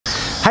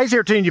Hey, it's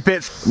here, TNG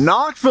Pits,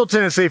 Knoxville,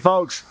 Tennessee,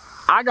 folks.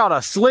 I got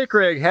a slick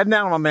rig heading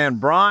down on my man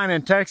Brian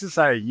in Texas.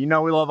 Hey, you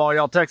know we love all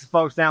y'all Texas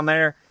folks down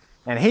there.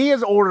 And he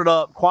has ordered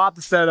up quite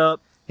the setup.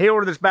 He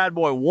ordered this bad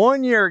boy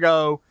 1 year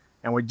ago,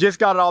 and we just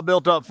got it all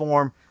built up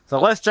for him.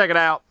 So let's check it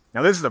out.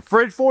 Now, this is a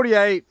Fridge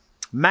 48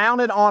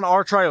 mounted on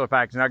our trailer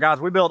package. Now, guys,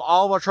 we build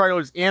all of our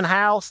trailers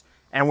in-house,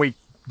 and we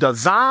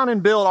design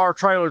and build our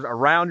trailers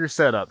around your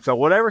setup. So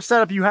whatever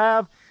setup you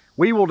have,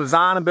 we will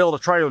design and build a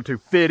trailer to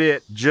fit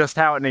it just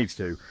how it needs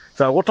to.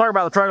 So we'll talk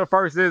about the trailer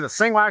first. It is a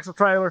single axle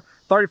trailer,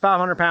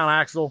 3,500 pound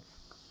axle.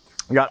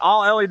 We got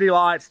all LED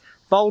lights,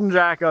 folding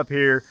jack up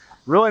here.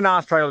 Really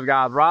nice trailer,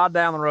 guys. Ride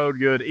down the road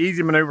good, easy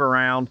to maneuver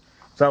around.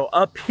 So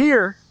up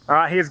here, all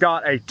right, he's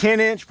got a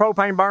 10-inch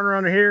propane burner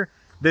under here.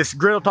 This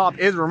grill top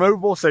is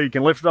removable, so you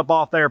can lift it up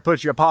off there,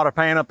 put your pot or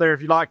pan up there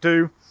if you'd like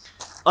to.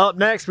 Up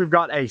next, we've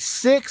got a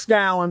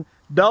 6-gallon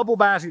double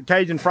basket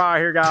Cajun fryer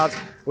here, guys.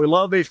 We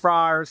love these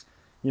fryers.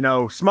 You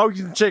know, smoke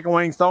some chicken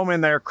wings, throw them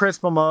in there,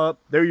 crisp them up,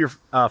 do your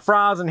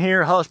fries in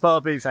here, hush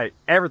puppies. Hey,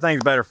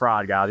 everything's better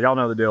fried, guys. Y'all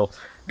know the deal.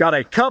 Got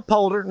a cup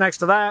holder next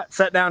to that.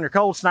 Set down your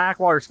cold snack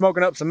while you're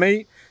smoking up some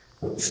meat.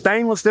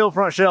 Stainless steel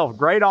front shelf.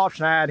 Great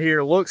option to add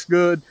here. Looks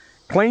good.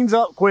 Cleans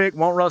up quick.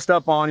 Won't rust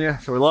up on you.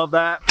 So we love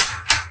that.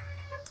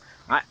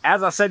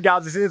 As I said,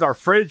 guys, this is our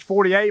Fridge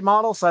 48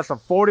 model. So that's a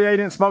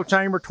 48-inch smoke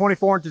chamber,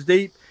 24 inches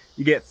deep.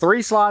 You get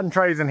 3 sliding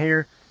trays in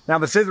here. Now,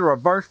 this is a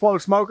reverse flow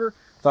smoker.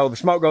 So the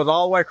smoke goes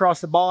all the way across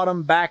the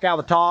bottom, back out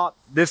the top.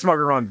 This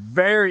smoker runs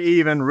very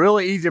even,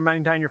 really easy to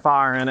maintain your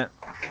fire in it.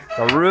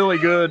 A really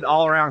good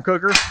all-around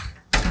cooker.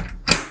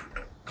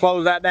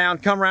 Close that down,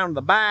 come around to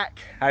the back.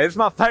 Hey, this is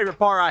my favorite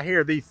part right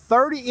here. The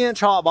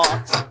 30-inch hot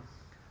box,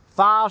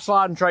 5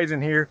 sliding trays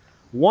in here,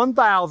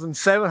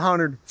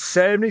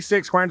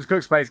 1,776 square inches of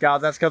cook space,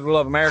 guys. That's because we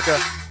love America.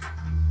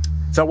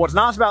 So what's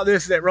nice about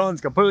this is it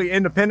runs completely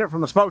independent from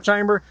the smoke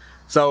chamber.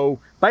 So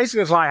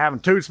basically it's like having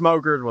 2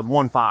 smokers with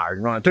 1 fire.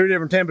 You run at 2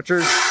 different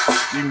temperatures.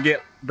 You can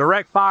get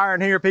direct fire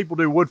in here. People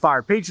do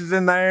wood-fired pizzas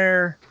in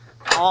there,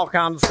 all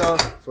kinds of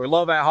stuff. So we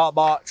love that hot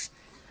box.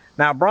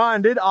 Now,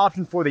 Brian did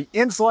option for the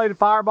insulated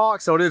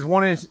firebox, so it is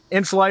 1-inch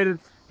insulated.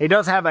 He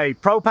does have a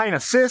propane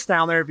assist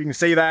down there, if you can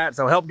see that,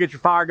 so help get your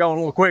fire going a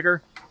little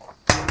quicker.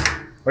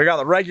 We got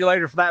the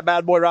regulator for that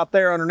bad boy right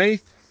there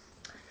underneath.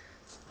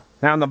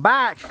 Now in the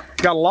back,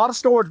 got a lot of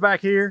storage back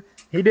here.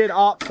 He did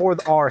opt for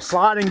our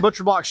sliding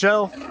butcher block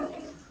shelf.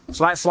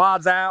 So that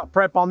slides out,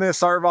 prep on this,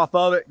 serve off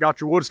of it. Got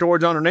your wood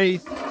storage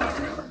underneath.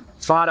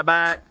 Slide it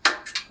back,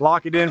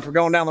 lock it in for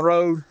going down the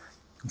road.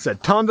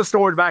 Said tons of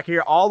storage back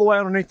here, all the way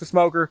underneath the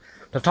smoker.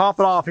 To top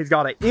it off, he's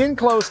got an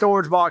enclosed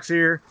storage box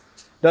here.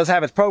 Does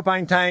have his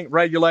propane tank,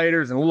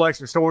 regulators, and a little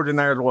extra storage in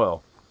there as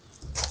well.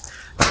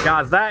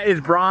 Guys, that is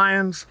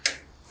Brian's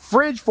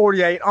Fridge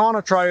 48 on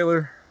a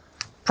trailer,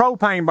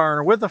 propane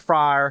burner with a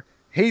fryer.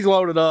 He's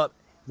loaded up.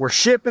 We're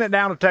shipping it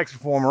down to Texas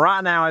for him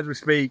right now as we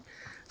speak.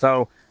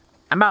 So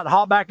I'm about to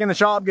hop back in the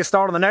shop, get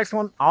started on the next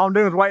one. All I'm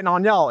doing is waiting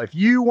on y'all. If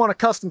you want a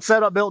custom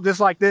setup built just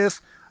like this,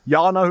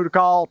 y'all know who to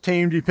call.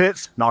 TNG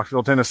Pits,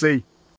 Knoxville, Tennessee.